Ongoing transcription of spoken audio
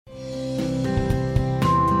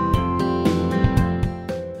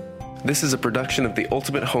This is a production of the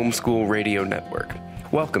Ultimate Homeschool Radio Network.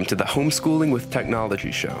 Welcome to the Homeschooling with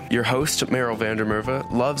Technology show. Your host, Meryl van der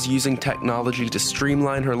Merwe, loves using technology to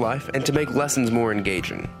streamline her life and to make lessons more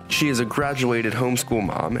engaging. She is a graduated homeschool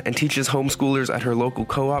mom and teaches homeschoolers at her local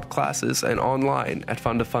co-op classes and online at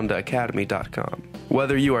fundafundaacademy.com.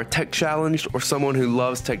 Whether you are tech-challenged or someone who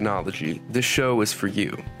loves technology, this show is for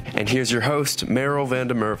you. And here's your host, Meryl van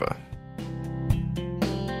der Merwe.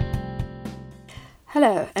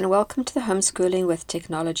 Hello, and welcome to the Homeschooling with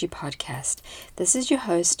Technology podcast. This is your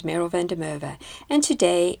host, Meryl van der Merwe, and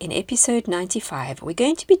today, in episode 95, we're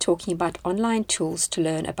going to be talking about online tools to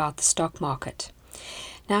learn about the stock market.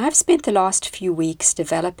 Now, I've spent the last few weeks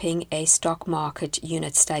developing a stock market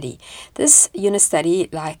unit study. This unit study,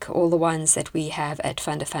 like all the ones that we have at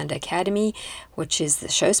Funda Funda Academy, which is the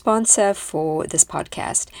show sponsor for this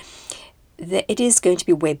podcast, it is going to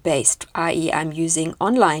be web-based, i.e. I'm using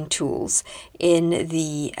online tools in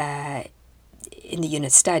the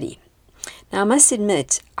unit study. Now, I must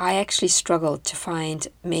admit, I actually struggled to find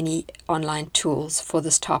many online tools for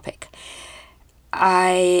this topic.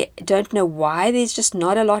 I don't know why there's just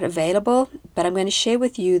not a lot available, but I'm going to share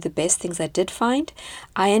with you the best things I did find.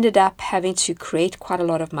 I ended up having to create quite a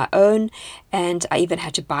lot of my own, and I even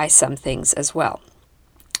had to buy some things as well.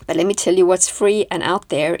 But let me tell you what's free and out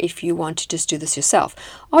there if you want to just do this yourself.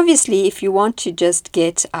 Obviously, if you want to just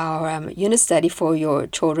get our unit study for your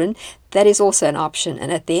children, that is also an option.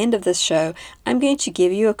 And at the end of this show, I'm going to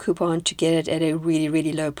give you a coupon to get it at a really,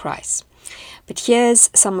 really low price. But here's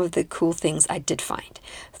some of the cool things I did find.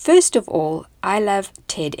 First of all, I love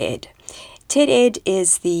TED-Ed. TED-Ed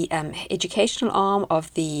is the educational arm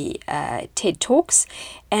of the TED Talks,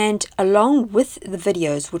 and along with the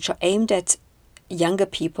videos, which are aimed at younger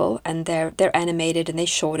people, and they're animated and they're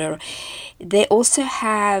shorter, they also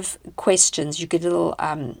have questions. You get a little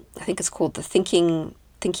I think it's called the thinking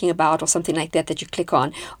about or something like that you click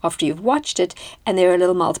on after you've watched it, and there are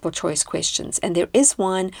little multiple choice questions, and there is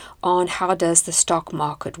one on how does the stock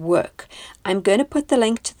market work. I'm going to put the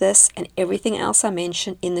link to this and everything else I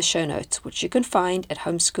mentioned in the show notes, which you can find at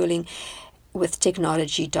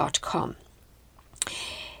homeschoolingwithtechnology.com.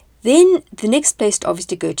 Then the next place to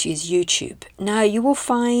obviously go to is YouTube. Now, you will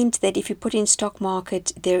find that if you put in stock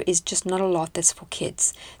market, there is just not a lot that's for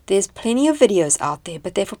kids. There's plenty of videos out there,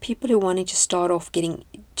 but they're for people who are wanting to start off getting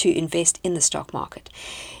to invest in the stock market.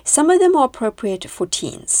 Some of them are appropriate for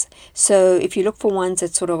teens. So if you look for ones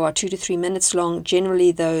that sort of are 2 to 3 minutes long,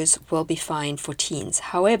 generally those will be fine for teens.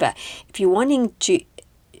 However, if you're wanting to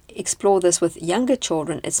explore this with younger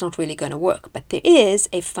children, it's not really going to work. But there is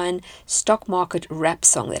a fun stock market rap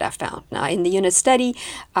song that I found. Now, in the unit study,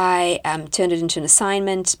 I turned it into an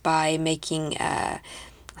assignment by making, I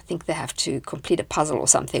think they have to complete a puzzle or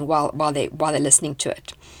something while they're listening to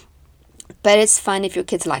it. But it's fun if your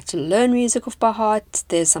kids like to learn music off by heart.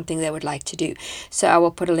 There's something they would like to do. So I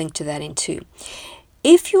will put a link to that in too.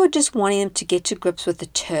 If you're just wanting them to get to grips with the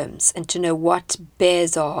terms and to know what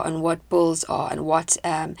bears are and what bulls are and what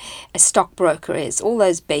a stockbroker is, all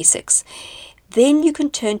those basics, then you can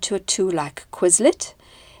turn to a tool like Quizlet.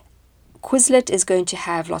 Quizlet is going to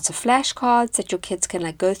have lots of flashcards that your kids can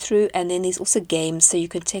go through, and then there's also games, so you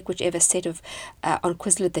can take whichever set of on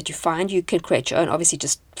Quizlet that you find. You can create your own, obviously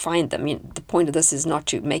just find them. The point of this is not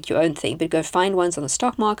to make your own thing, but go find ones on the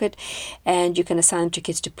stock market, and you can assign them to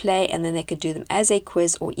kids to play, and then they can do them as a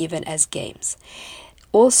quiz or even as games.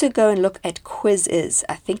 Also go and look at Quizizz.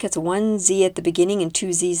 I think it's 1 Z at the beginning and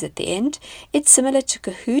 2 Z's at the end. It's similar to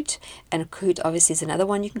Kahoot, and Kahoot obviously is another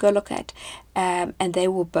one you can go look at. And they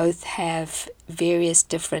will both have various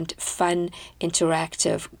different fun,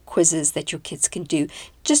 interactive quizzes that your kids can do.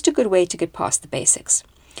 Just a good way to get past the basics.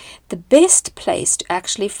 The best place to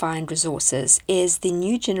actually find resources is the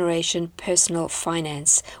New Generation Personal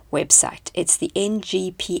Finance website. It's the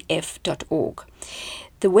ngpf.org.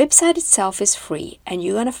 The website itself is free, and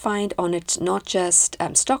you're going to find on it not just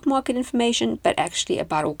stock market information, but actually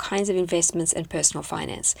about all kinds of investments and personal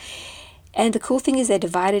finance. And the cool thing is they're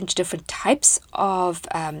divided into different types of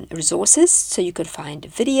resources, so you can find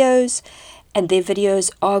videos, and their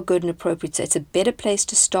videos are good and appropriate. So it's a better place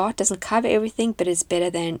to start. Doesn't cover everything, but it's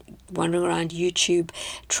better than wandering around YouTube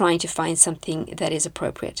trying to find something that is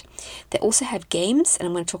appropriate. They also have games, and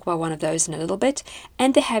I'm going to talk about one of those in a little bit,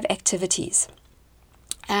 and they have activities.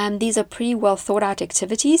 These are pretty well thought out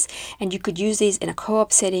activities, and you could use these in a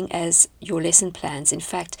co-op setting as your lesson plans. In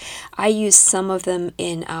fact, I use some of them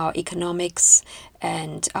in our economics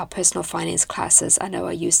and our personal finance classes. I know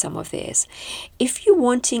I use some of theirs. If you're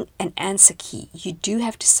wanting an answer key, you do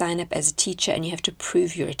have to sign up as a teacher, and you have to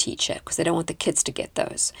prove you're a teacher because they don't want the kids to get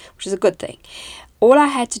those, which is a good thing. All I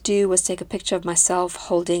had to do was take a picture of myself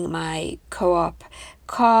holding my co-op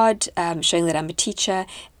card, showing that I'm a teacher,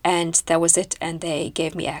 and that was it, and they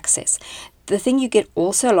gave me access. The thing you get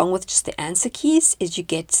also along with just the answer keys is you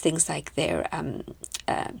get things like their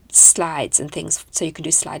slides and things, so you can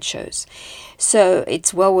do slideshows. So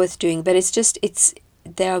it's well worth doing, but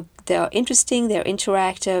they're interesting, they're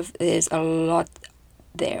interactive, there's a lot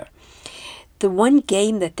there. The one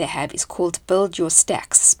game that they have is called Build Your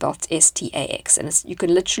Stacks, spelled S-T-A-X, and you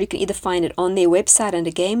can either find it on their website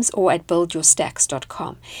under games or at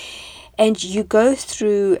buildyourstacks.com. And you go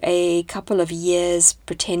through a couple of years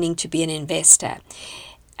pretending to be an investor.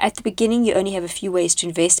 At the beginning, you only have a few ways to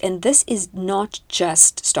invest, and this is not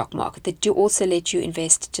just stock market. They do also let you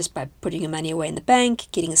invest just by putting your money away in the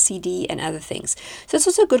bank, getting a CD, and other things. So it's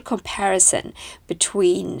also a good comparison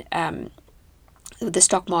between the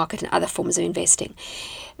stock market and other forms of investing.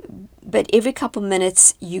 But every couple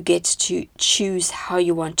minutes you get to choose how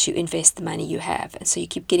you want to invest the money you have, and so you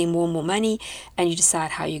keep getting more and more money, and you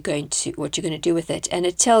decide what you're going to do with it. And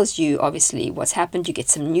it tells you obviously what's happened. You get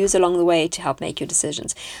some news along the way to help make your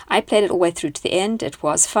decisions. I played it all the way through to the end. It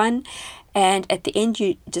was fun. And at the end,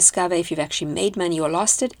 you discover if you've actually made money or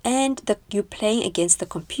lost it, and you're playing against the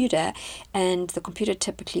computer, and the computer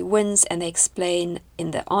typically wins, and they explain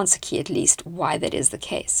in the answer key at least why that is the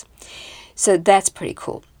case. So that's pretty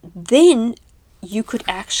cool. Then you could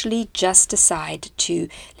actually just decide to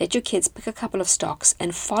let your kids pick a couple of stocks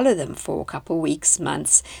and follow them for a couple of weeks,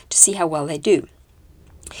 months, to see how well they do.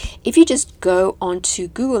 If you just go onto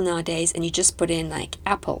Google nowadays and you just put in like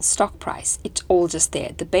Apple stock price, it's all just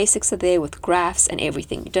there. The basics are there with graphs and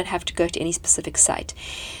everything. You don't have to go to any specific site.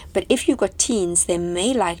 But if you've got teens, they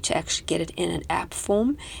may like to actually get it in an app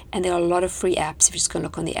form, and there are a lot of free apps, if you're just going to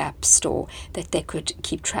look on the app store, that they could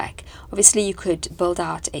keep track. Obviously, you could build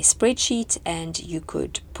out a spreadsheet, and you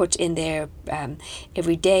could put in there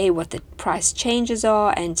every day what the price changes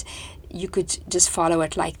are, and you could just follow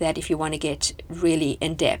it like that if you want to get really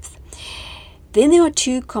in depth. Then there are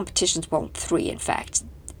 2 competitions, well, 3 in fact.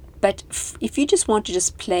 But if you just want to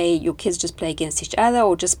your kids just play against each other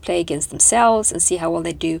or just play against themselves and see how well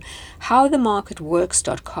they do,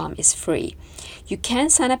 howthemarketworks.com is free. You can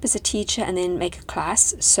sign up as a teacher and then make a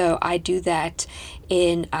class. So I do that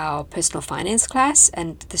in our personal finance class,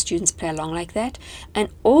 and the students play along like that. And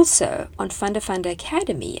also on Funder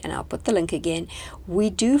Academy, and I'll put the link again, we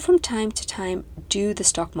do from time to time do the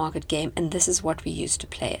stock market game, and this is what we use to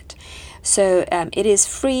play it. So it is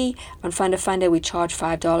free. On Funder, we charge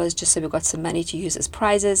 $5 just so we've got some money to use as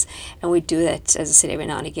prizes, and we do that, as I said, every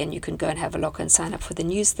now and again. You can go and have a look and sign up for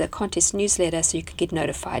the contest newsletter so you can get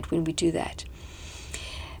notified when we do that.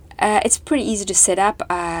 It's pretty easy to set up.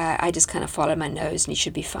 I just kind of follow my nose and you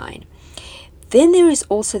should be fine. Then there is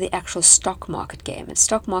also the actual stock market game at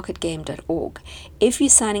stockmarketgame.org. If you're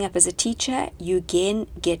signing up as a teacher, you again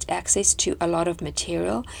get access to a lot of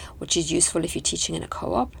material, which is useful if you're teaching in a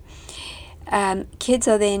co-op. Kids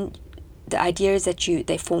are then, the idea is that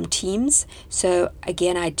they form teams. So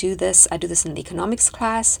again, I do this in the economics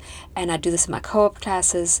class, and I do this in my co-op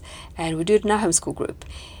classes, and we do it in our homeschool group.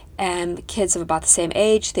 Kids of about the same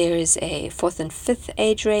age. There is a 4th and 5th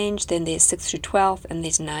age range, then there's 6th through 12th, and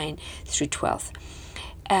there's 9th through 12th.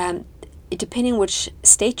 Depending which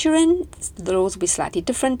state you're in, the rules will be slightly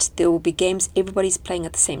different. There will be games everybody's playing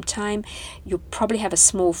at the same time. You'll probably have a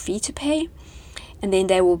small fee to pay, and then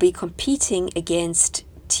they will be competing against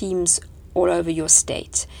teams all over your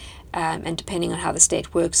state. And depending on how the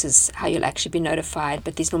state works is how you'll actually be notified,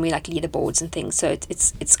 but there's normally like leaderboards and things, so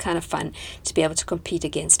it's kind of fun to be able to compete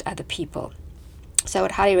against other people. So I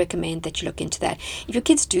would highly recommend that you look into that. If your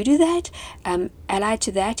kids do that, allied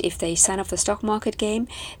to that, if they sign up for the stock market game,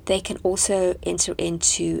 they can also enter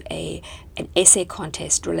into an essay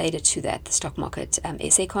contest related to that, the stock market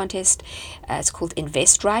essay contest. It's called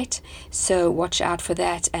Invest Right, so watch out for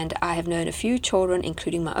that. And I have known a few children,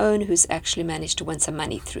 including my own, who's actually managed to win some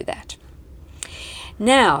money through that.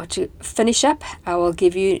 Now, to finish up, I will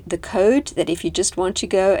give you the code that if you just want to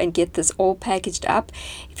go and get this all packaged up,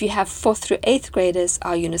 if you have 4th through 8th graders,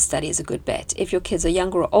 our unit study is a good bet. If your kids are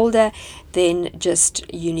younger or older, then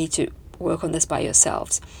you need to work on this by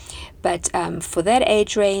yourselves. But for that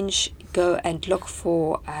age range, go and look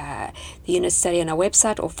for the unit study on our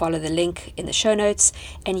website or follow the link in the show notes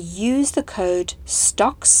and use the code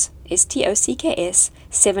STOCKS, STOCKS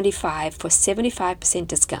 75 for 75%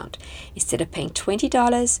 discount. Instead of paying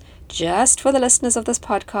 $20 just for the listeners of this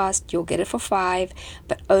podcast, you'll get it for $5,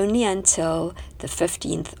 but only until the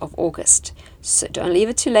 15th of August. So don't leave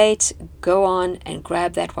it too late. Go on and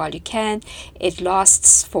grab that while you can. It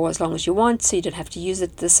lasts for as long as you want, so you don't have to use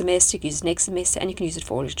it this semester. You can use it next semester, and you can use it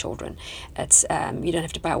for all your children. It's you don't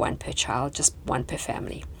have to buy one per child, just one per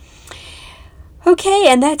family. Okay,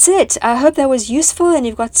 and that's it. I hope that was useful, and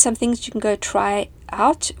you've got some things you can go try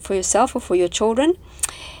out for yourself or for your children.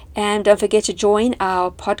 And don't forget to join our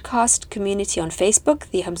podcast community on Facebook,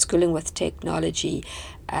 the Homeschooling with Technology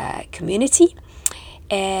community.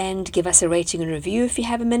 And give us a rating and review if you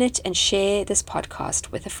have a minute, and share this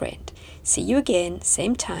podcast with a friend. See you again,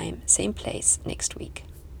 same time, same place next week.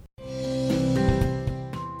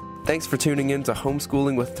 Thanks for tuning in to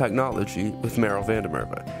Homeschooling with Technology with Meryl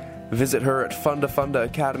Vandermerve. Visit her at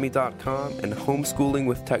fundafundaacademy.com and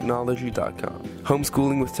homeschoolingwithtechnology.com.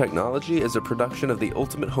 Homeschooling with Technology is a production of the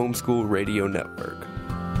Ultimate Homeschool Radio Network.